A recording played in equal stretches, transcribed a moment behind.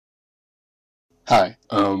Hi,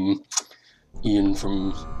 Ian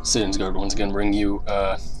from Satan's Guard once again bringing you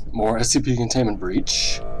more SCP Containment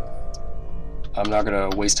Breach. I'm not gonna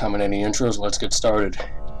waste time on any intros, let's get started.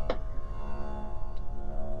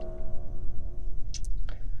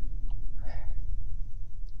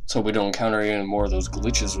 Let's hope we don't encounter any more of those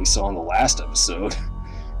glitches we saw in the last episode.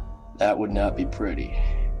 That would not be pretty.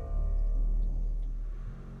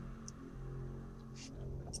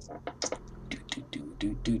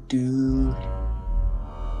 Do.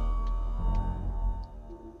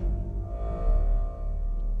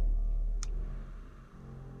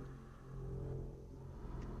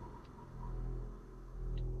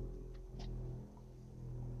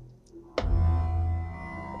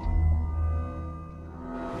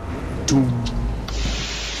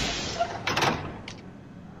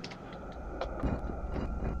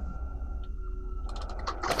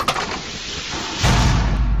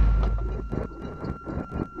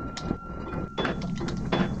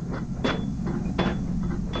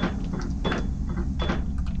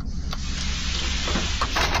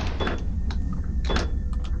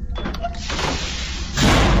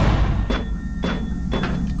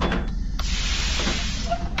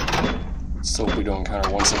 So hope we don't encounter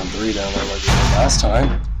 173 down there like we did last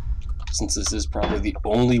time, since this is probably the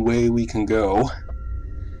only way we can go.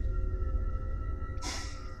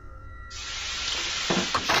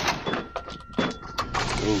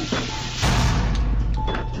 Let's go.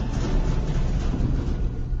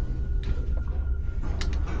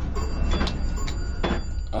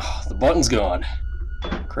 Oh, the button's gone.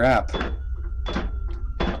 Crap.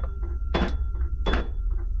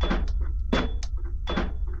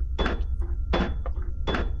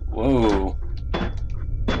 Whoa.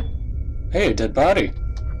 Hey, a dead body.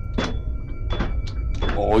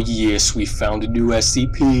 Oh yes, we found a new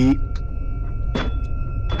SCP.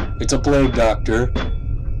 It's a plague doctor.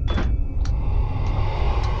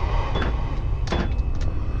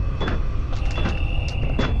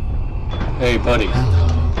 Hey buddy,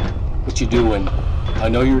 what you doing? I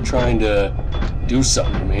know you're trying to do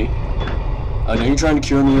something to me. I know you're trying to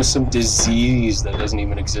cure me of some disease that doesn't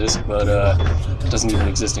even exist, but doesn't even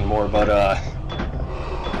exist anymore, but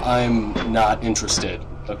I'm not interested,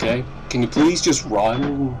 okay? Can you please just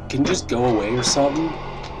run? Can you just go away or something?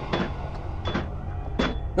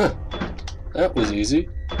 Huh, that was easy.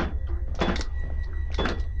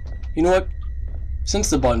 You know what? Since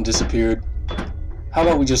the button disappeared, how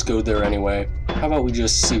about we just go there anyway? How about we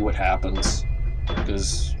just see what happens?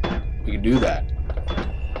 Because we can do that.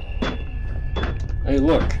 Hey,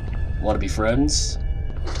 look. Want to be friends?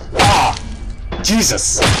 Ah!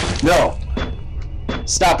 Jesus! No!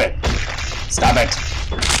 Stop it! Stop it!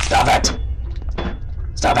 Stop it!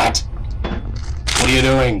 Stop it! What are you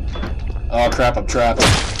doing? Oh crap, I'm trapped.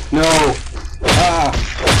 No! Ah!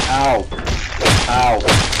 Ow! Ow!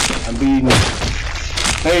 I'm being...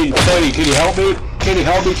 Hey, buddy, can you help me? Can you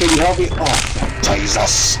help me? Can you help me? Oh,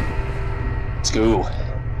 Jesus! Let's go.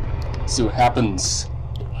 Let's see what happens.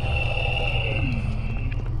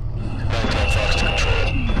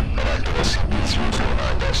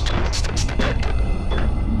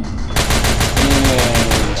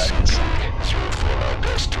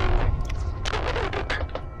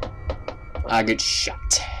 I get shot.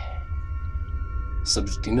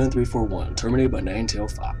 Subject 9341, terminated by Nine-Tail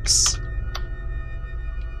Fox.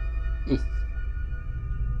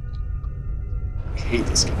 I hate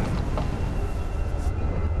this guy.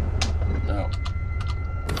 No.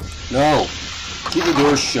 No! Keep the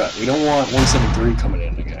doors shut. We don't want 173 coming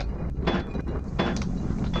in again.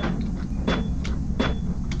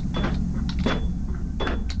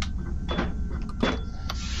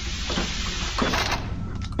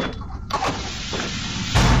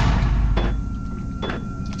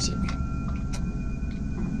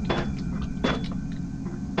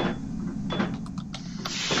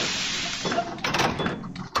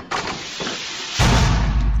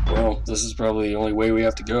 This is probably the only way we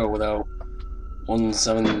have to go without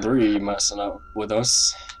 173 messing up with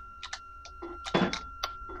us.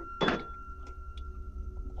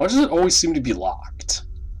 Why does it always seem to be locked?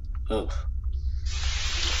 Ugh.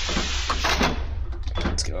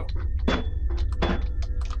 Let's go.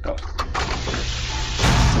 Oh.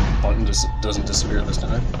 The button just doesn't disappear this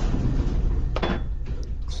time.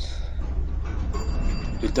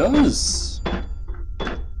 It does!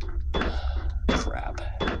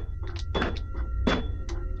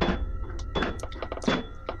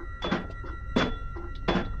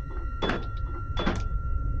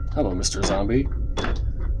 Hello, Mr. Zombie.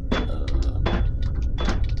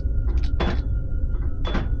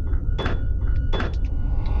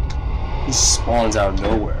 He spawns out of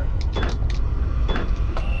nowhere.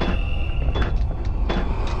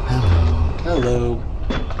 Hello.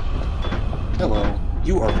 Hello.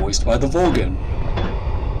 You are voiced by the Vulcan.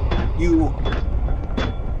 You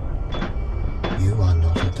are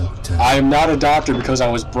not a doctor. I am not a doctor because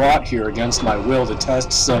I was brought here against my will to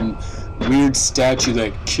test some weird statue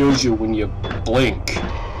that kills you when you blink. Do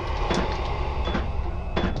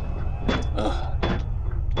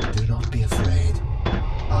not be afraid.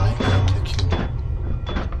 I am the cure.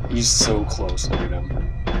 He's so close, look at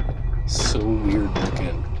him. So weird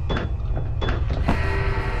looking.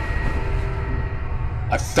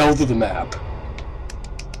 I fell to the map.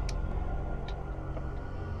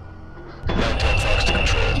 Fox to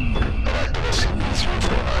control. Active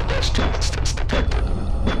SCP-049-2 instance detected.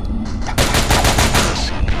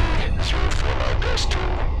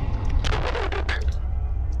 SCP-049-2 terminated.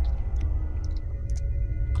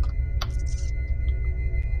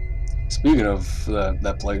 Speaking of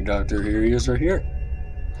that plague doctor, here he is right here.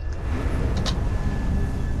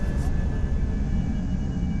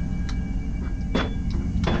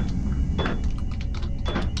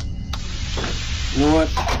 You know what?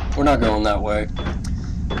 We're not going that way.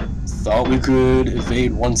 Thought we could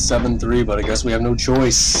evade 173, but I guess we have no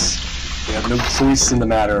choice. We have no choice in the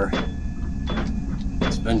matter.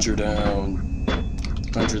 Let's venture down.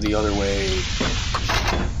 Venture the other way.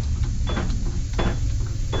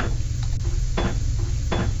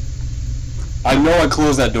 I know I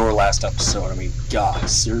closed that door last episode. I mean, God,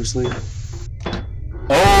 seriously?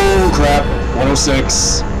 Oh, crap.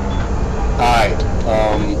 106. Hi.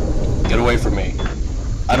 Get away from me.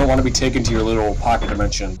 I don't want to be taken to your little pocket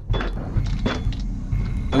dimension.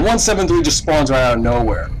 And 173 just spawns right out of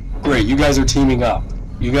nowhere. Great, you guys are teaming up.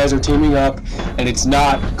 You guys are teaming up, and it's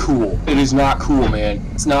not cool. It is not cool, man.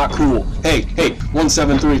 It's not cool. Hey,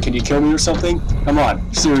 173, can you kill me or something? Come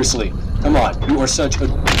on, seriously. Come on, you are such a...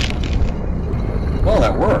 Well,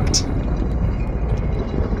 that worked.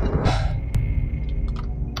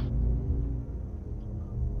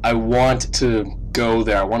 I want to go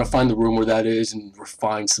there. I want to find the room where that is and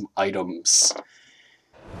refine some items.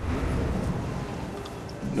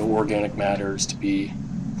 No organic matters to be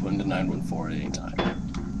put into 914 at any time.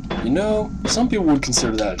 You know, some people would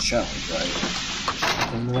consider that a challenge, right?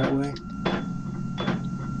 Going the right way?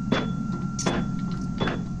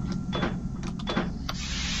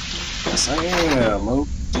 Yes, I am.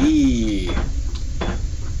 Okay.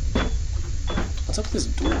 What's up with this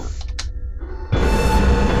door?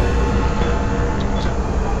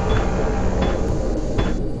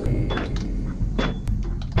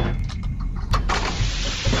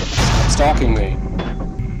 Stalking me.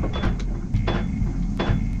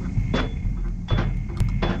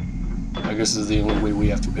 I guess this is the only way we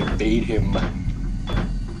have to evade him.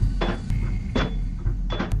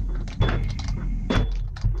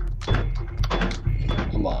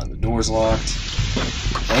 Come on, the door's locked.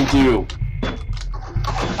 Thank you.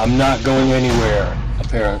 I'm not going anywhere,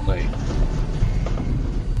 apparently.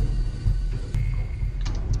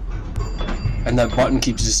 And that button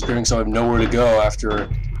keeps disappearing, so I have nowhere to go after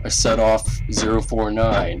I set off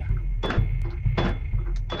 049.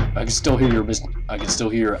 I can still hear your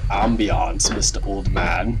ambiance, Mr. Old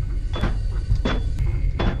Man.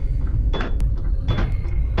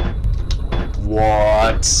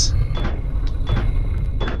 What?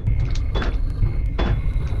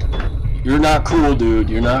 You're not cool, dude.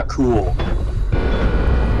 You're not cool.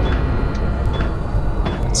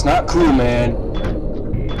 It's not cool, man.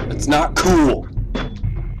 It's not cool.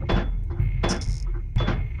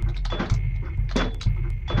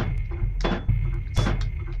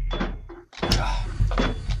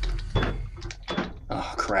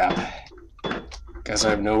 Oh, crap. Guess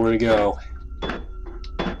I have nowhere to go.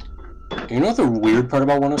 You know what the weird part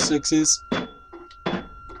about 106 is?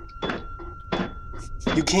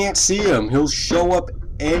 You can't see him. He'll show up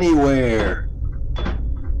anywhere.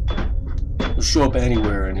 He'll show up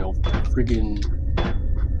anywhere and he'll friggin...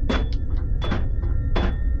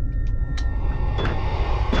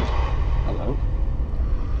 Hello?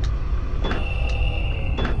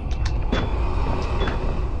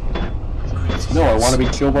 No, I want to be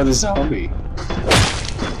killed by the zombie.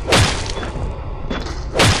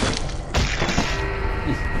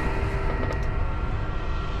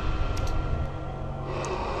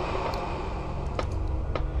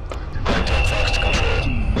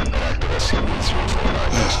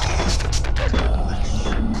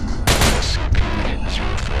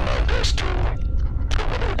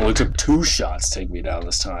 Only took 2 shots to take me down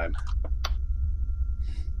this time.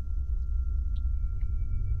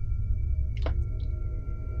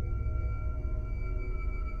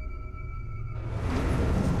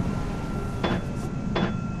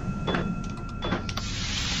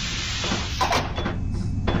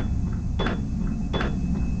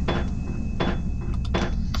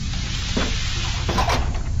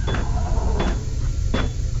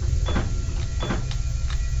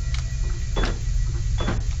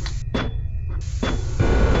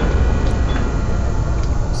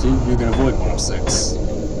 See, you can avoid 106.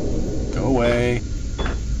 Go away.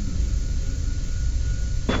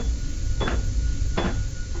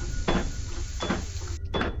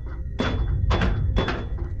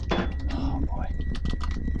 Oh boy.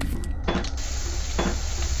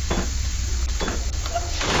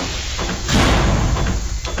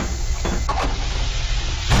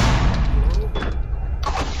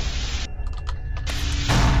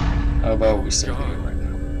 How about we save the game right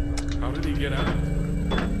now? How did he get out?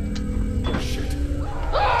 Oh shit.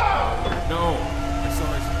 No! I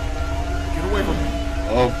saw it. Get away from me!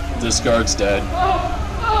 Oh, this guard's dead. No,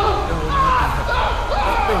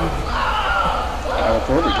 not me. How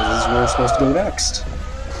appropriate, because this is where we're supposed to go next.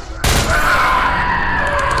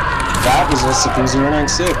 That was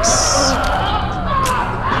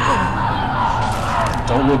SCP-096.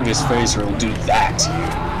 Don't look at his face or he'll do that to you.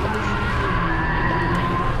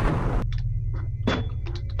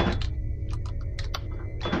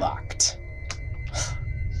 Locked.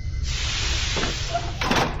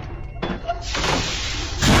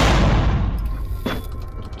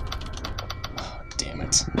 Oh, damn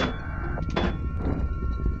it.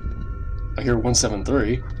 I hear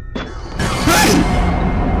 173.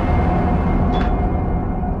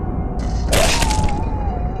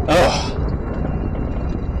 Ugh.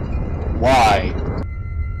 Why?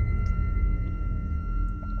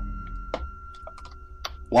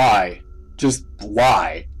 Why? Just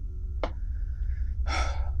why?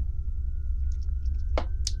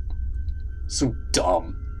 So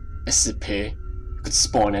dumb. SCP could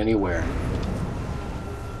spawn anywhere.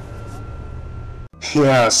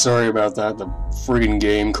 Yeah, sorry about that. The friggin'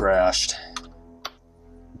 game crashed.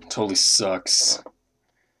 Totally sucks.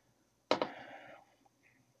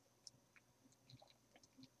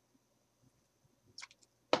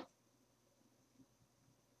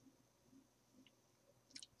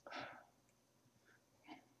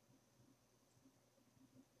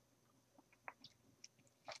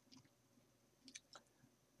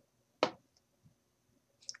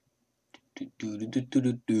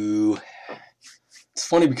 It's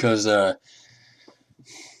funny because the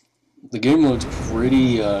game loads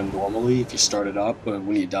pretty normally if you start it up, but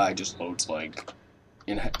when you die, it just loads like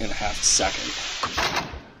in a half a second.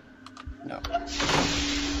 No.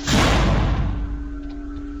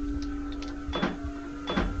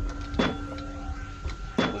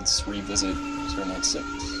 Let's revisit 096.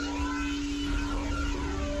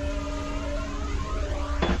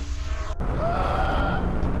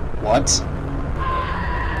 What?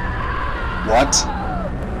 What?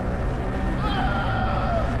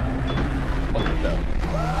 What the?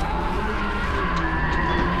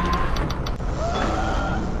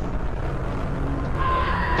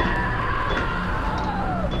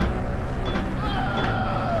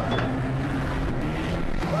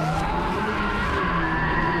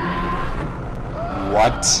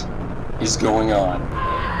 What is going on?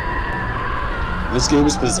 This game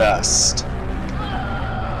is possessed.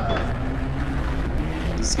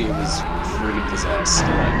 This game is freaking possessed,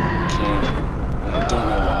 and I can't, and I don't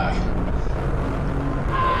know why.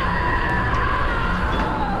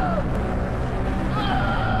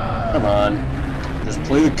 Come on, just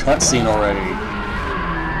play the cutscene already.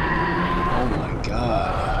 Oh my god.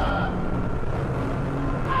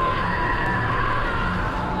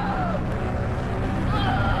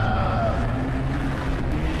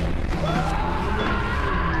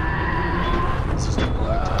 This is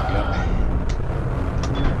black, yep.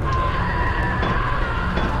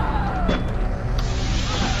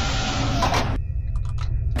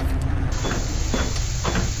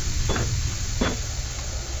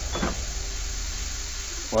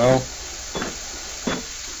 Well,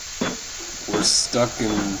 we're stuck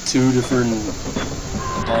in two different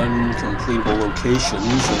uncompletable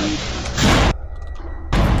locations, and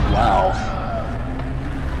wow.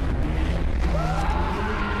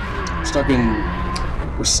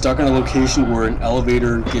 We're stuck in a location where an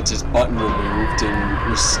elevator gets its button removed, and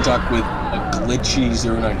we're stuck with a glitchy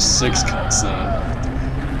 096 cutscene.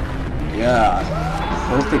 Yeah,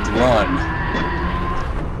 perfect run.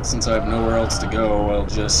 Since I have nowhere else to go, I'll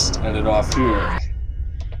just end it off here.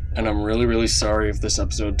 And I'm really, really sorry if this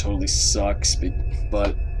episode totally sucks,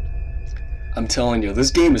 but I'm telling you, this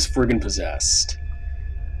game is friggin' possessed.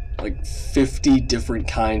 Like 50 different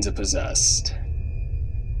kinds of possessed.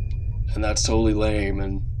 And that's totally lame,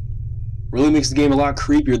 and really makes the game a lot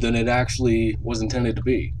creepier than it actually was intended to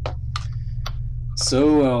be.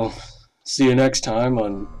 So, I'll see you next time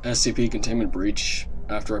on SCP Containment Breach,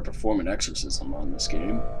 after I perform an exorcism on this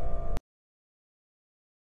game.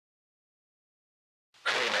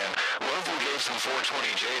 Hey man, what if we gave some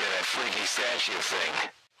 420J to that freaky statue thing?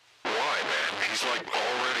 Why, man? He's like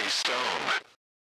already stoned.